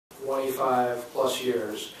25 plus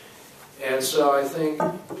years. And so I think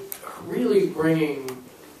really bringing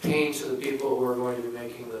pain to the people who are going to be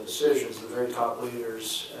making the decisions, the very top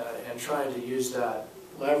leaders, and trying to use that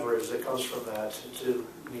leverage that comes from that to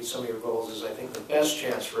meet some of your goals is, I think, the best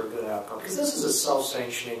chance for a good outcome. Because this is a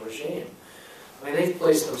self-sanctioning regime. I mean, they've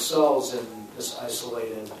placed themselves in this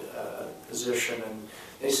isolated position, and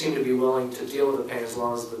they seem to be willing to deal with the pain as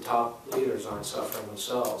long as the top leaders aren't suffering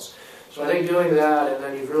themselves. So I think doing that, and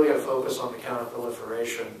then you've really got to focus on the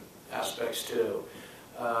counter-proliferation aspects too.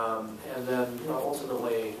 And then,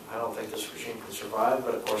 ultimately, I don't think this regime can survive,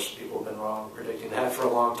 but of course people have been wrong predicting that for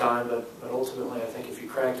a long time, but ultimately I think if you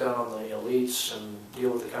crack down on the elites and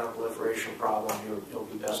deal with the counter-proliferation problem, you'll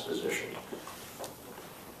be best positioned.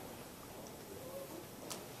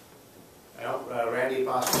 Well, Randy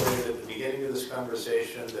postulated at the beginning of this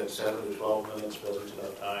conversation that 7 to 12 minutes wasn't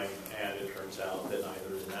enough time, and it turns out that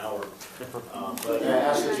neither is an hour. But I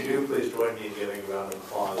ask that you do please join me in giving a round of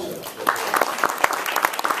applause.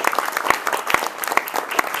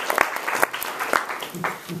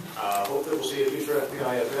 Hope that we'll see you at future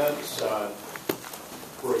FPI events.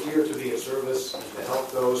 We're here to be of service and to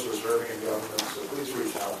help those who are serving in government, so please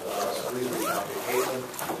reach out to us. Please reach out to Caitlin.